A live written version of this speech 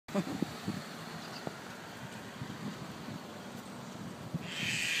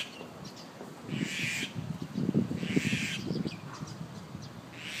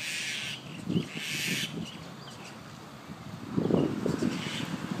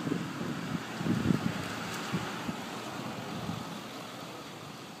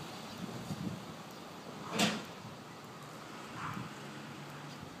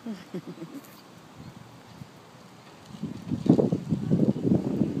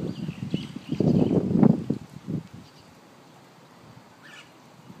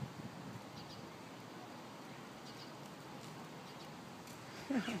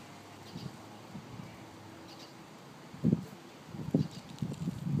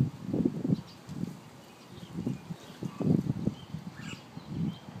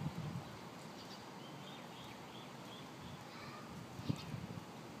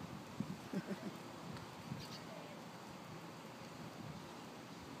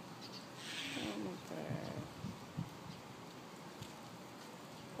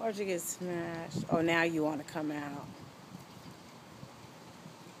Why'd you get smashed? Oh, now you want to come out.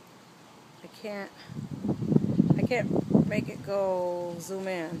 I can't make it go zoom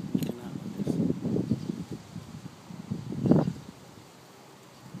in.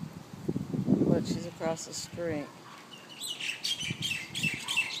 But she's across the street.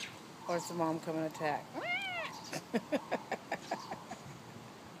 Or is the mom coming to attack?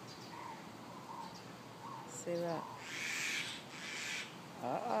 See that?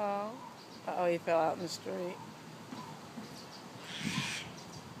 Uh-oh. Uh-oh, he fell out in the street.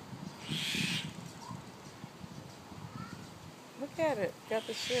 Look at it. Got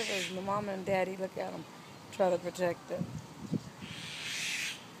the shivers. The mama and daddy, look at him. Try to protect it.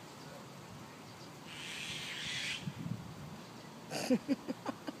 He's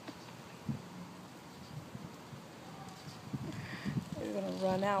going to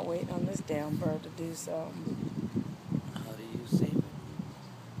run out waiting on this damn bird to do something. How do you save it?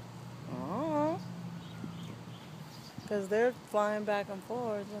 Oh. Because they're flying back and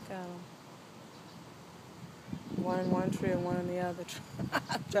forth. Look at them. One in one tree and one in the other tree.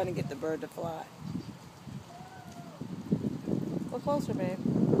 I'm trying to get the bird to fly. Go closer, babe.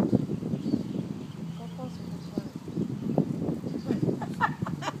 Go closer.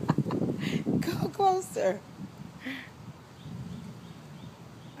 Go closer.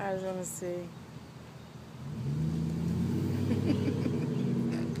 I just want to see.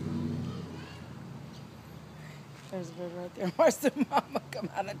 There's a bird right there. Watch the mama come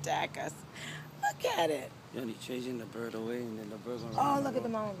out and attack us. Look at it. You're only chasing the bird away, and then the bird gonna Oh, look at the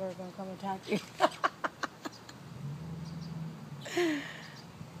mama bird gonna come attack you.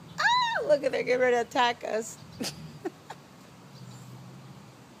 Oh, look at her get ready to attack us.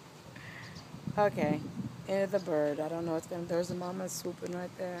 Okay, into the bird. I don't know what's gonna. There's a mama swooping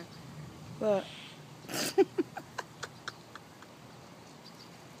right there. Look.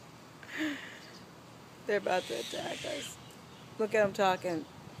 They're about to attack us. Look at them talking.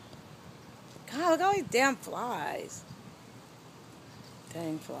 God, look at all these damn flies.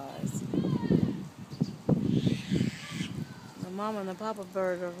 Dang flies. The mama and the papa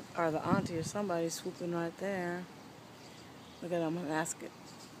bird or the auntie or somebody swooping right there. Look at them basket.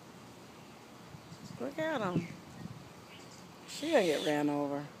 Look at them. She gonna get ran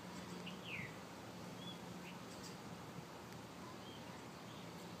over.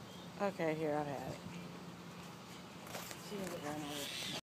 Okay, here, I've had it. She gonna get ran over.